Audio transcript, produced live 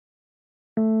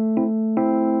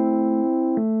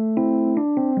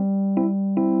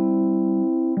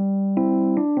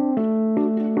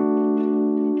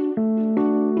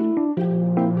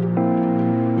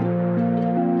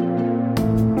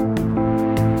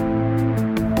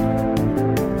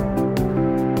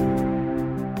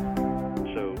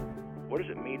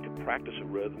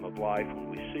rhythm of life when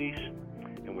we cease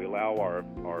and we allow our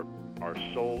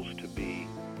souls to be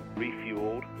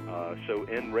refueled. So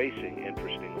in racing,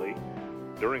 interestingly,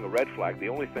 during a red flag, the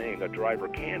only thing a driver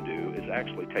can do is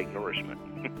actually take nourishment.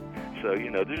 So,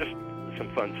 there's just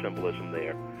some fun symbolism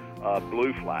there.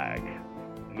 Blue flag,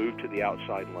 move to the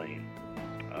outside lane.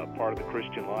 Part of the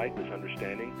Christian life is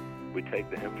understanding we take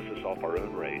the emphasis off our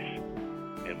own race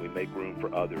and we make room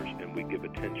for others and we give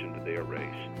attention to their race.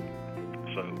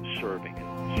 So serving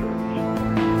and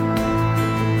service.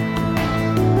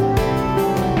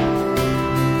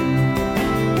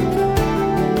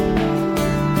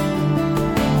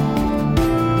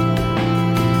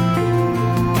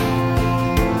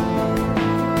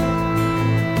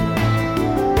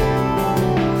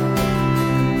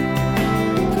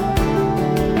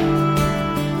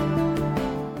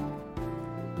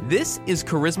 This is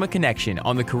Charisma Connection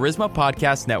on the Charisma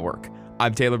Podcast Network.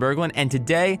 I'm Taylor Berglund, and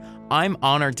today I'm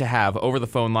honored to have over the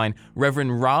phone line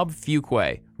Reverend Rob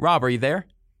Fuquay. Rob, are you there?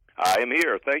 I am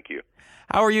here. Thank you.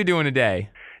 How are you doing today?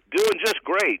 Doing just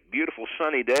great. Beautiful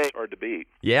sunny day. Hard to beat.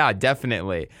 Yeah,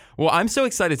 definitely. Well, I'm so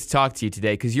excited to talk to you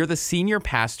today because you're the senior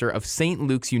pastor of St.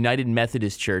 Luke's United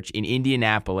Methodist Church in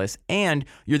Indianapolis, and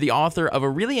you're the author of a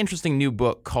really interesting new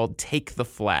book called Take the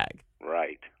Flag.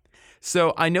 Right.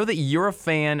 So I know that you're a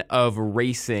fan of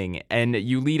racing and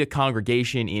you lead a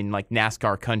congregation in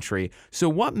NASCAR country. So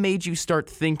what made you start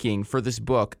thinking for this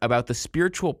book about the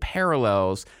spiritual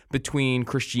parallels between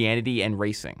Christianity and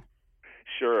racing?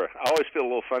 Sure. I always feel a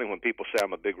little funny when people say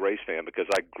I'm a big race fan because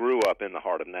I grew up in the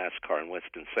heart of NASCAR in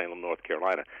Winston-Salem, North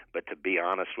Carolina. But to be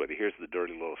honest with you, here's the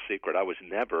dirty little secret. I was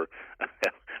never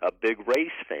a big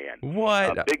race fan.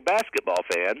 What? A big basketball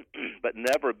fan, but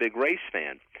never a big race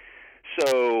fan.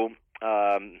 So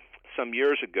some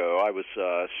years ago, I was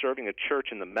serving a church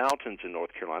in the mountains in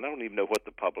North Carolina. I don't even know what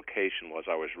the publication was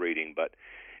I was reading, but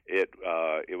it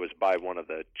was by one of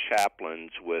the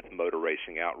chaplains with Motor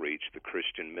Racing Outreach, the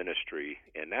Christian ministry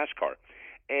in NASCAR.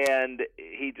 And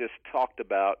he just talked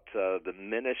about the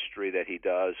ministry that he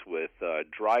does with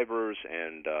drivers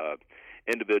and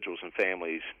individuals and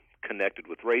families connected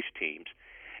with race teams.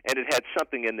 And it had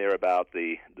something in there about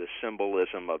the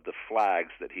symbolism of the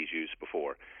flags that he's used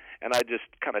before. And I just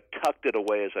kind of tucked it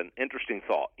away as an interesting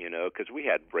thought, because we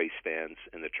had race fans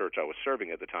in the church I was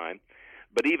serving at the time.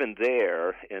 But even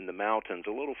there in the mountains, a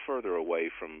little further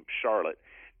away from Charlotte,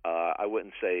 I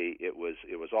wouldn't say it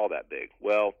was all that big.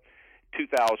 Well,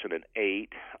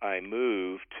 2008, I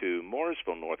moved to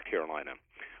Mooresville, North Carolina,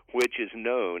 which is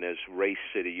known as Race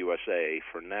City, USA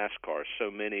for NASCAR. So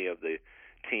many of the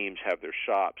teams have their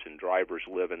shops and drivers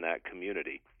live in that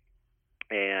community.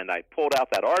 And I pulled out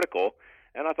that article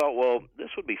and I thought, well, this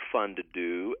would be fun to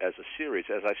do as a series.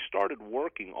 As I started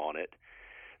working on it,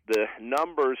 the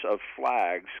numbers of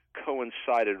flags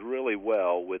coincided really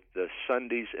well with the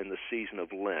Sundays in the season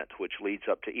of Lent, which leads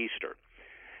up to Easter.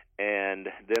 And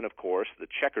then, of course, the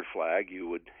checkered flag you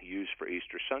would use for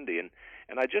Easter Sunday.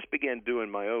 And I just began doing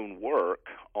my own work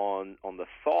on the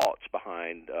thoughts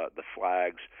behind the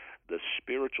flags, the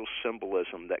spiritual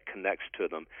symbolism that connects to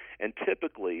them. And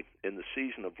typically, in the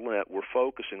season of Lent, we're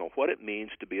focusing on what it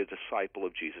means to be a disciple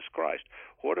of Jesus Christ.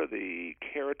 What are the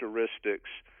characteristics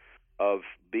of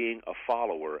being a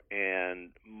follower?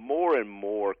 And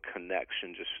more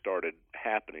connection just started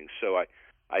happening. So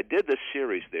I did this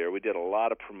series there. We did a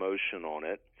lot of promotion on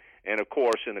it. And, of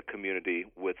course, in a community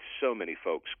with so many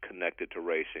folks connected to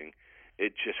racing,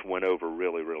 it just went over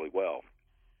really, really well.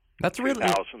 That's really...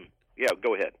 2000. Yeah,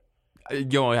 go ahead.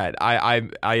 Go ahead.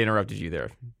 I interrupted you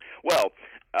there. Well,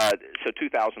 so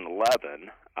 2011,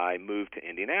 I moved to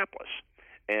Indianapolis.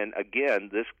 And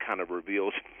again, this kind of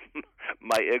reveals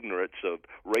my ignorance of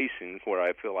racing, where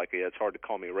I feel like it's hard to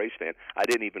call me a race fan. I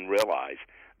didn't even realize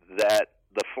that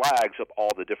the flags of all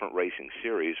the different racing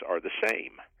series are the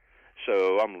same.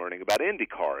 So I'm learning about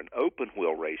IndyCar and open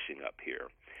wheel racing up here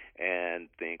and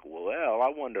think, well,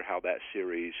 I wonder how that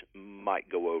series might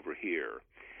go over here.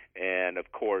 And,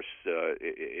 of course,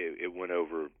 it went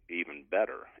over even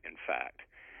better, in fact.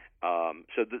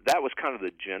 So that was kind of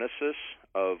the genesis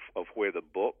of where the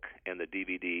book and the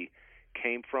DVD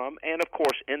came from. And, of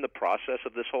course, in the process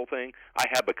of this whole thing, I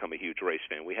have become a huge race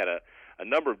fan. We had a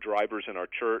number of drivers in our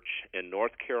church in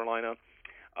North Carolina.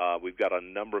 We've got a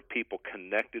number of people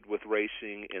connected with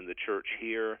racing in the church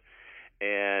here.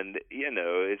 And,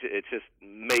 it's just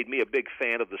made me a big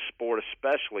fan of the sport,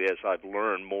 especially as I've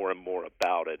learned more and more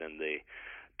about it and the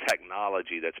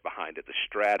technology that's behind it, the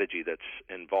strategy that's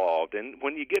involved. And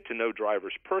when you get to know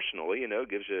drivers personally, it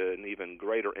gives you an even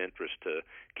greater interest to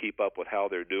keep up with how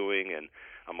they're doing. And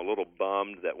I'm a little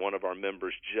bummed that one of our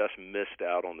members just missed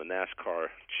out on the NASCAR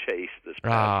chase this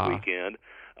past weekend.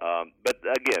 But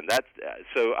again,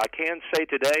 so I can say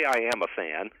today I am a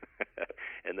fan,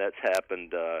 and that's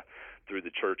happened through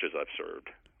the churches I've served.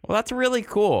 Well, that's really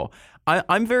cool.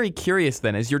 I'm very curious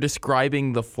then, as you're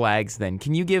describing the flags then,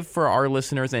 can you give for our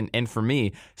listeners and for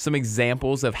me some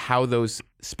examples of how those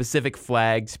specific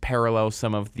flags parallel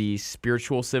some of the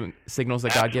spiritual signals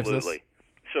that God gives us? Absolutely.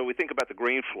 So we think about the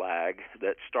green flag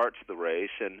that starts the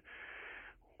race, and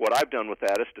what I've done with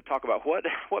that is to talk about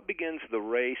what begins the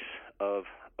race of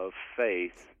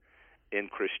faith in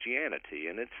Christianity,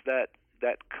 and it's that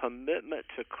commitment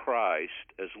to Christ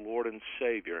as Lord and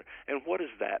Savior. And what does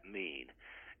that mean?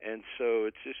 And so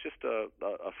it's just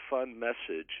a fun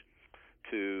message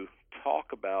to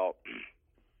talk about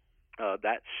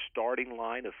that starting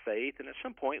line of faith, and at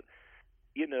some point,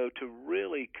 to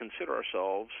really consider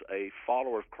ourselves a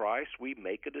follower of Christ, we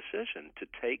make a decision to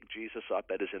take Jesus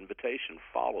up at his invitation,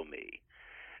 follow me.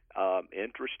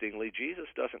 Interestingly, Jesus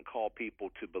doesn't call people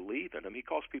to believe in him. He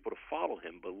calls people to follow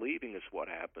him. Believing is what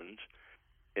happens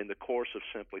in the course of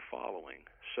simply following.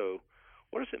 So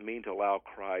what does it mean to allow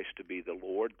Christ to be the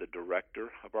Lord, the director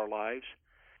of our lives,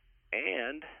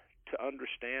 and to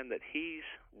understand that he's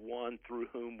one through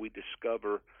whom we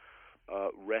discover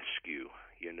rescue,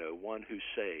 one who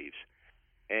saves.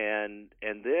 And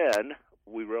then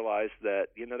we realize that,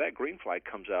 that green flag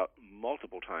comes out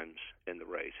multiple times in the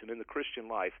race. And in the Christian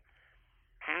life,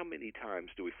 how many times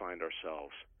do we find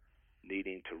ourselves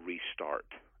needing to restart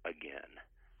again?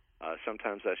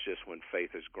 Sometimes that's just when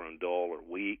faith has grown dull or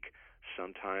weak.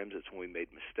 Sometimes it's when we made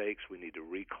mistakes. We need to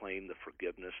reclaim the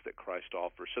forgiveness that Christ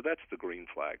offers. So that's the green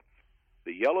flag.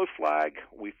 The yellow flag,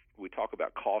 we talk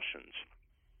about cautions.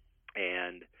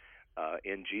 And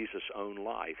in Jesus' own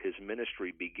life, his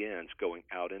ministry begins going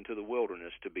out into the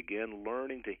wilderness to begin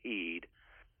learning to heed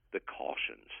the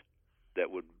cautions that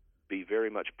would be very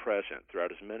much present throughout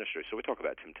his ministry. So we talk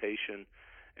about temptation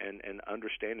and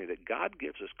understanding that God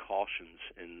gives us cautions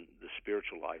in the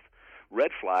spiritual life.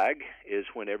 Red flag is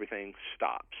when everything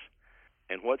stops.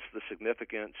 And what's the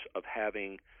significance of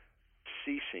having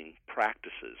ceasing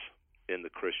practices in the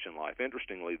Christian life?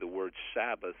 Interestingly, the word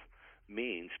Sabbath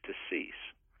means to cease.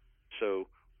 So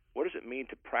what does it mean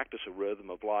to practice a rhythm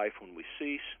of life when we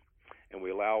cease and we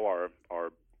allow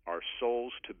our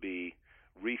souls to be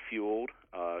refueled?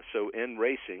 So in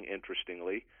racing,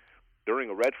 interestingly,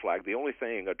 during a red flag, the only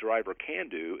thing a driver can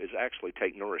do is actually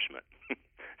take nourishment.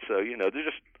 So, there's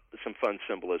just some fun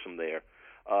symbolism there.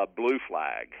 Blue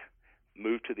flag,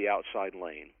 move to the outside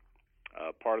lane.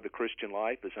 Part of the Christian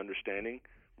life is understanding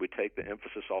we take the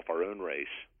emphasis off our own race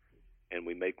and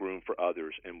we make room for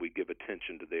others and we give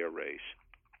attention to their race.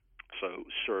 So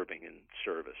serving and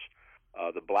service.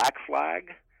 The black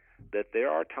flag, that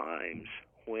there are times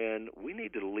when we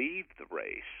need to leave the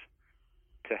race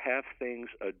to have things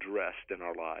addressed in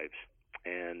our lives,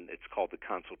 and it's called the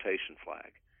consultation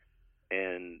flag.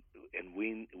 And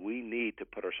we need to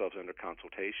put ourselves under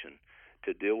consultation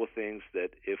to deal with things that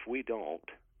if we don't,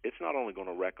 it's not only going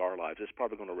to wreck our lives, it's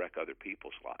probably going to wreck other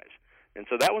people's lives. And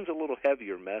so that one's a little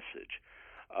heavier message.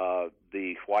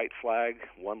 The white flag,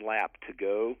 one lap to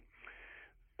go.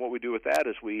 What we do with that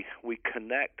is we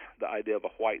connect the idea of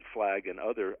a white flag and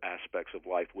other aspects of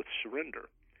life with surrender.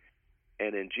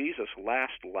 And in Jesus'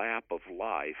 last lap of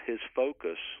life, his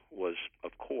focus was,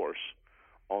 of course,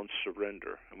 on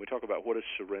surrender. And we talk about what does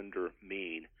surrender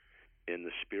mean in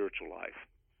the spiritual life.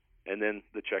 And then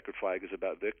the checkered flag is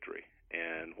about victory.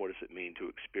 And what does it mean to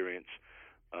experience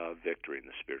victory in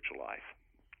the spiritual life?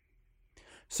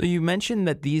 So you mentioned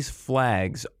that these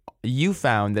flags, you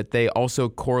found that they also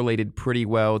correlated pretty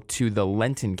well to the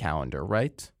Lenten calendar,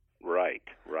 right? Right.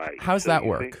 How's that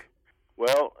work?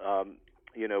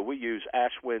 We use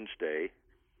Ash Wednesday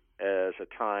as a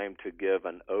time to give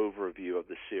an overview of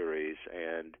the series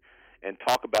and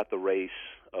talk about the race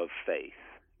of faith,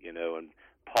 and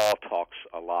Paul talks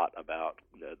a lot about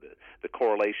the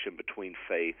correlation between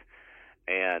faith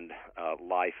and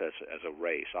life as a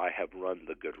race. I have run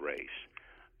the good race.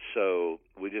 So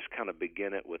we just kind of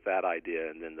begin it with that idea,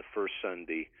 and then the first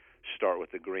Sunday start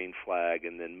with the green flag,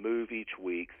 and then move each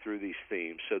week through these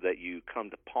themes so that you come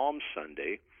to Palm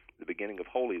Sunday, the beginning of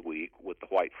Holy Week, with the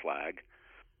white flag,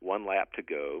 one lap to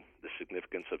go, the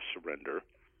significance of surrender,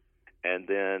 and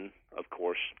then, of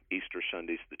course, Easter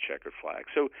Sunday's the checkered flag.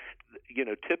 So,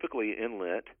 typically in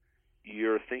Lent,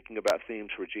 you're thinking about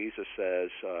themes where Jesus says,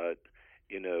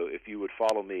 if you would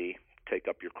follow me, take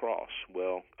up your cross.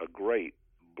 Well, a great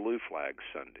blue flag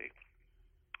Sunday.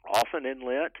 Often in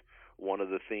Lent, one of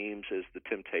the themes is the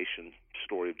temptation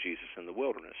story of Jesus in the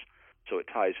wilderness. So it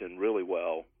ties in really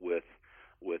well with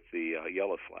the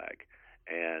yellow flag.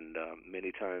 And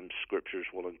many times scriptures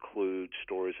will include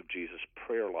stories of Jesus'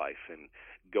 prayer life and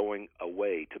going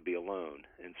away to be alone.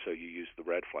 And so you use the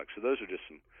red flag. So those are just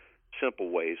some simple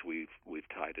ways we've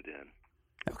tied it in.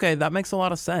 Okay, that makes a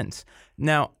lot of sense.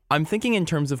 Now, I'm thinking in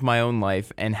terms of my own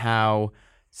life and how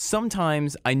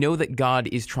sometimes I know that God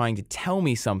is trying to tell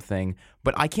me something,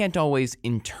 but I can't always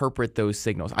interpret those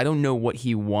signals. I don't know what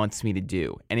he wants me to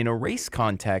do. And in a race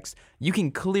context, you can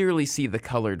clearly see the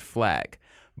colored flag.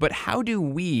 But how do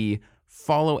we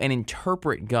follow and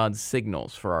interpret God's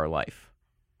signals for our life?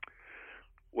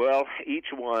 Well,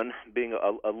 each one being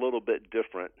a little bit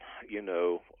different,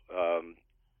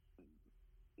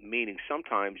 meaning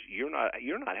sometimes you're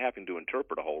not having to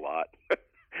interpret a whole lot.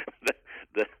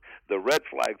 the red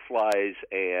flag flies,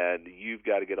 and you've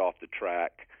got to get off the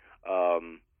track.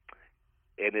 And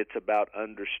it's about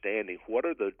understanding what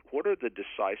are the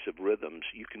decisive rhythms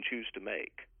you can choose to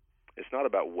make. It's not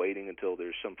about waiting until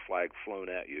there's some flag flown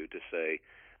at you to say,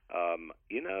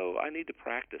 I need to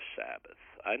practice Sabbath.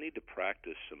 I need to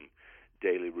practice some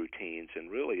daily routines. And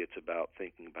really it's about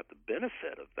thinking about the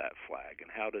benefit of that flag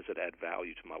and how does it add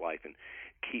value to my life and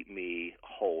keep me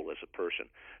whole as a person.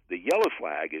 The yellow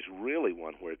flag is really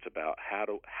one where it's about how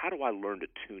do I learn to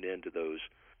tune into those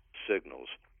signals.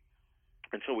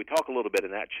 And so we talk a little bit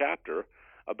in that chapter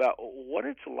about what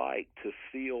it's like to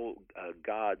feel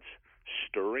God's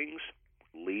stirrings,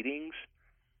 leadings,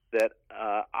 that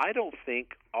I don't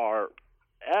think are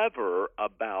ever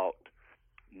about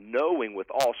knowing with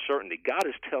all certainty God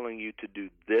is telling you to do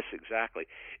this exactly.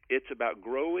 It's about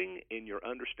growing in your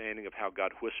understanding of how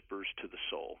God whispers to the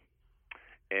soul.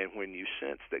 And when you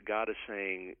sense that God is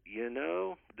saying,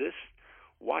 this,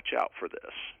 watch out for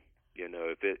this.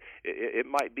 If it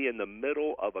might be in the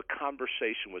middle of a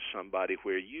conversation with somebody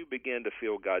where you begin to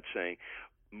feel God saying,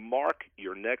 mark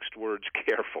your next words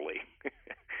carefully.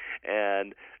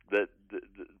 And the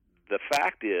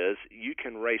fact is, you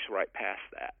can race right past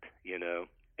that,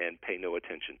 and pay no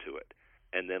attention to it.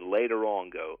 And then later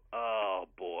on go, oh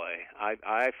boy,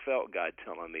 I felt God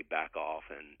telling me back off,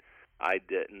 and I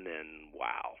didn't, and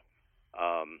wow.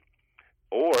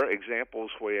 Or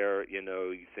examples where,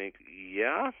 you think,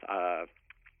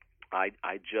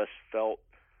 I just felt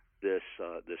this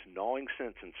gnawing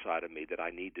sense inside of me that I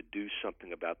need to do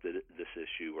something about this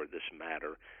issue or this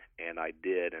matter, and I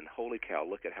did. And holy cow,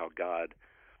 look at how God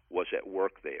was at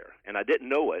work there. And I didn't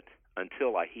know it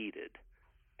until I heeded.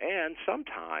 And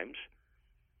sometimes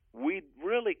we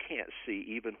really can't see,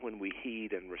 even when we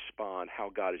heed and respond, how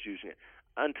God is using it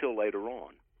until later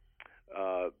on.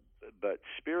 But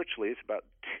spiritually, it's about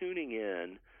tuning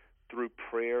in through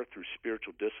prayer, through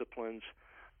spiritual disciplines,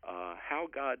 how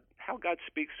God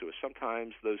speaks to us.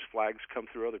 Sometimes those flags come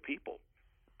through other people.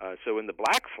 So in the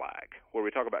black flag, where we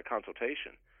talk about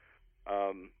consultation,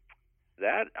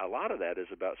 that a lot of that is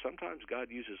about sometimes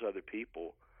God uses other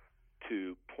people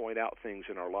to point out things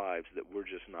in our lives that we're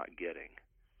just not getting.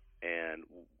 And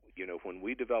when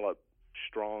we develop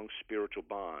strong spiritual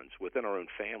bonds within our own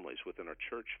families, within our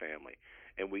church family,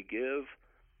 and we give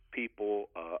people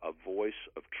a voice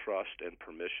of trust and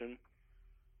permission,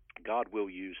 God will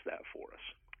use that for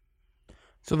us.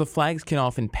 So the flags can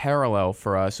often parallel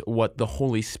for us what the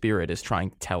Holy Spirit is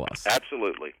trying to tell us.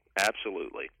 Absolutely.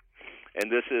 And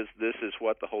this is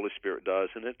what the Holy Spirit does,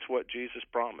 and it's what Jesus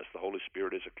promised. The Holy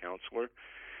Spirit is a counselor.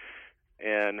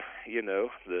 And,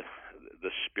 the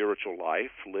spiritual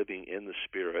life, living in the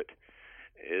Spirit,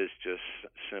 is just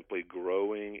simply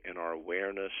growing in our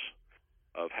awareness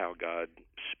of how God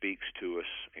speaks to us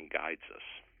and guides us.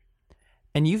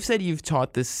 And you've said you've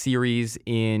taught this series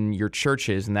in your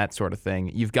churches and that sort of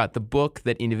thing. You've got the book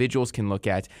that individuals can look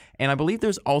at, and I believe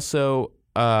there's also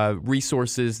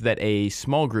resources that a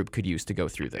small group could use to go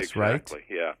through this, right? Exactly,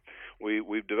 yeah.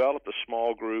 We've developed a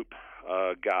small group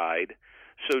guide.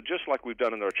 So just like we've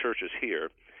done in our churches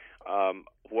here,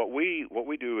 what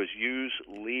we do is use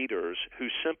leaders who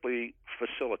simply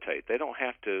facilitate. They don't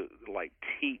have to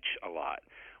teach a lot.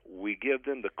 We give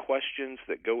them the questions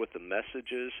that go with the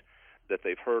messages that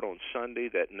they've heard on Sunday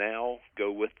that now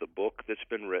go with the book that's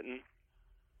been written.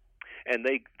 And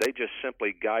they just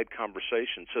simply guide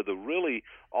conversation. So the really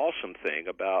awesome thing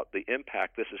about the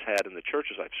impact this has had in the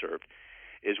churches I've served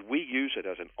is we use it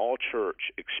as an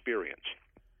all-church experience.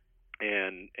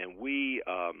 And we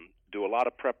do a lot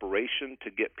of preparation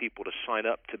to get people to sign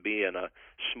up to be in a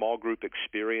small group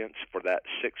experience for that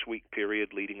 6-week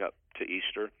period leading up to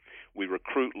Easter. We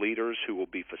recruit leaders who will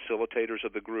be facilitators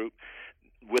of the group.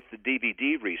 With the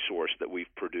DVD resource that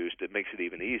we've produced, it makes it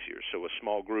even easier. So a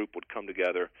small group would come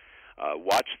together,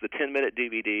 watch the 10-minute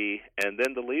DVD, and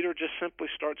then the leader just simply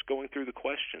starts going through the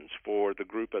questions for the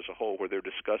group as a whole, where they're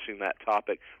discussing that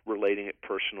topic, relating it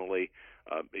personally,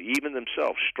 even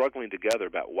themselves struggling together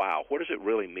about, wow, what does it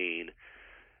really mean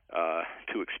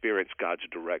to experience God's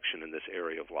direction in this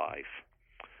area of life?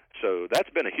 So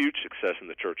that's been a huge success in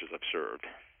the churches I've served.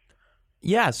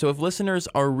 Yeah, so if listeners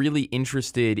are really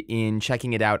interested in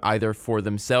checking it out either for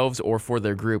themselves or for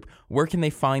their group, where can they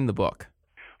find the book?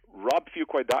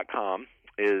 RobFuquay.com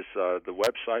is the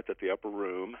website that the Upper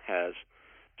Room has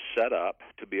set up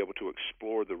to be able to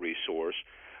explore the resource.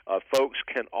 Folks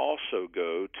can also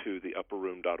go to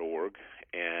theupperroom.org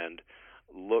and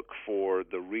look for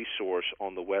the resource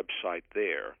on the website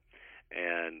there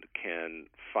and can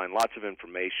find lots of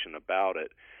information about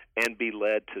it and be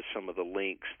led to some of the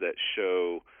links that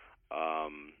show,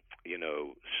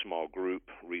 small group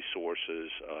resources,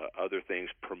 other things,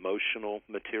 promotional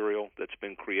material that's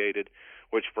been created,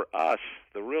 which for us,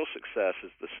 the real success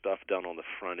is the stuff done on the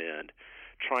front end,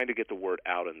 trying to get the word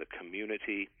out in the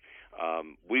community.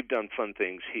 We've done fun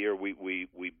things here.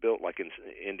 We built, like in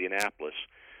Indianapolis,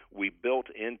 we built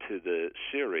into the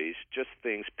series just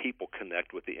things people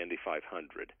connect with the Indy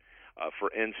 500.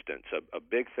 For instance, a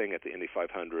big thing at the Indy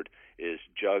 500 is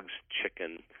Jugs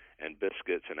chicken and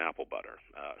biscuits and apple butter.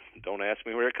 Don't ask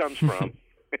me where it comes from.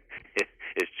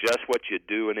 It's just what you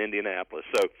do in Indianapolis.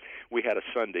 So we had a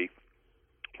Sunday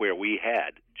where we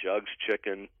had Jugs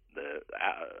chicken, the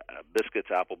biscuits,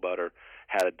 apple butter,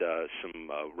 had some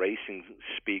racing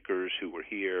speakers who were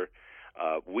here.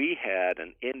 We had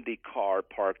an Indy car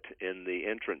parked in the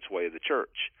entranceway of the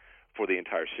church for the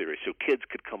entire series, so kids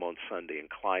could come on Sunday and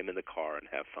climb in the car and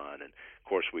have fun. And of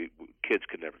course, kids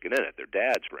could never get in it; their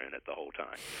dads were in it the whole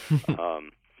time.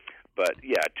 But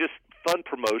yeah, just fun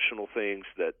promotional things.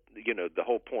 That the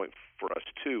whole point for us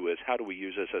too is how do we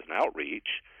use this as an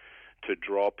outreach to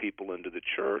draw people into the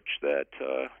church that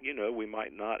we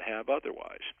might not have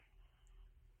otherwise.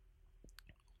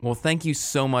 Well, thank you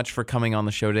so much for coming on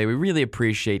the show today. We really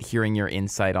appreciate hearing your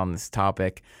insight on this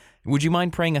topic. Would you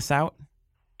mind praying us out?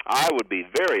 I would be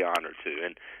very honored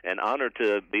to, and honored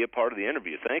to be a part of the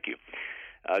interview. Thank you.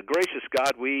 Gracious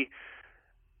God, we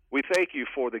thank you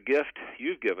for the gift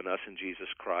you've given us in Jesus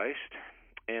Christ,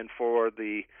 and for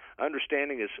the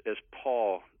understanding, as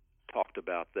Paul talked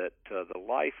about, that the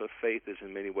life of faith is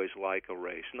in many ways like a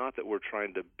race. Not that we're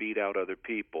trying to beat out other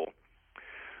people,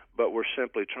 but we're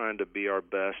simply trying to be our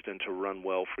best and to run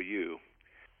well for you.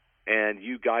 And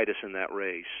you guide us in that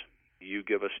race. You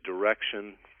give us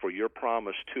direction, for your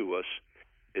promise to us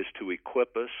is to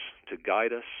equip us, to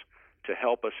guide us, to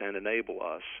help us and enable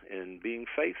us in being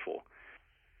faithful.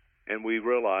 And we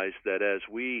realize that as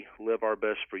we live our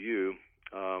best for you,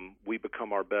 we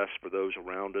become our best for those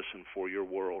around us and for your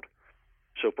world.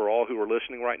 So for all who are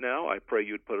listening right now, I pray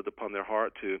you'd put it upon their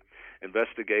heart to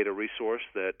investigate a resource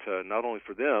that not only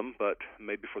for them, but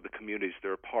maybe for the communities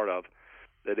they're a part of,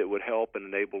 that it would help and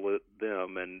enable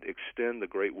them and extend the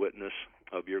great witness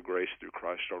of your grace through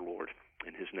Christ our Lord.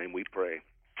 In his name we pray.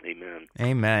 Amen.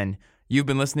 Amen. You've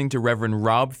been listening to Reverend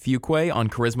Rob Fuquay on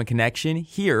Charisma Connection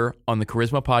here on the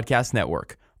Charisma Podcast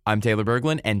Network. I'm Taylor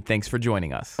Berglund, and thanks for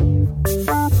joining us.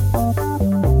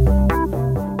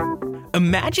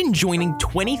 Imagine joining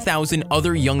 20,000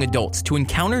 other young adults to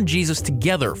encounter Jesus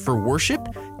together for worship,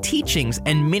 teachings,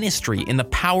 and ministry in the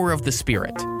power of the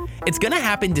Spirit. It's going to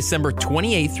happen December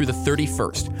 28th through the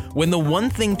 31st, when the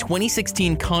One Thing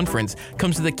 2016 conference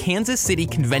comes to the Kansas City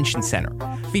Convention Center,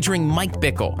 featuring Mike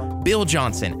Bickle, Bill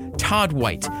Johnson, Todd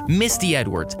White, Misty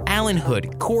Edwards, Alan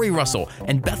Hood, Corey Russell,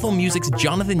 and Bethel Music's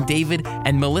Jonathan David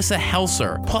and Melissa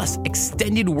Helser, plus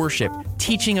extended worship,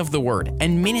 teaching of the Word,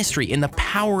 and ministry in the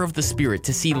power of the Spirit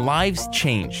to see lives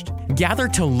changed. Gather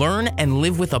to learn and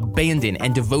live with abandon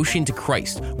and devotion to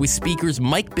Christ with speakers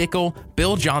Mike Bickle,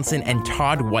 Bill Johnson, and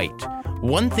Todd White.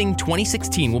 One Thing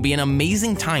 2016 will be an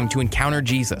amazing time to encounter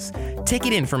Jesus.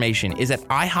 Ticket information is at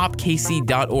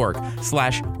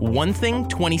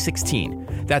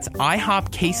ihopkc.org/onething2016. That's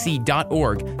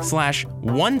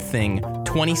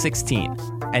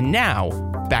ihopkc.org/onething2016. And now,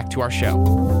 back to our show.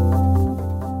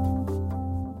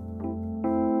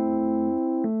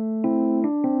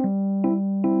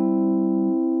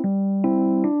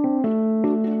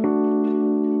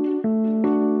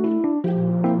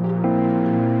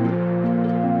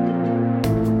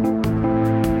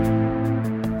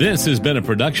 This has been a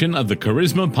production of the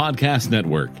Charisma Podcast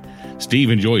Network. Steve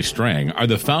and Joy Strang are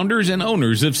the founders and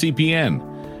owners of CPN.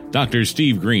 Dr.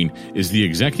 Steve Green is the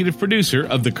executive producer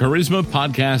of the Charisma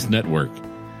Podcast Network.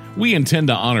 We intend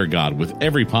to honor God with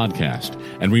every podcast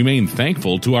and remain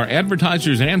thankful to our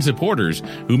advertisers and supporters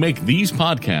who make these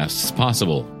podcasts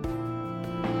possible.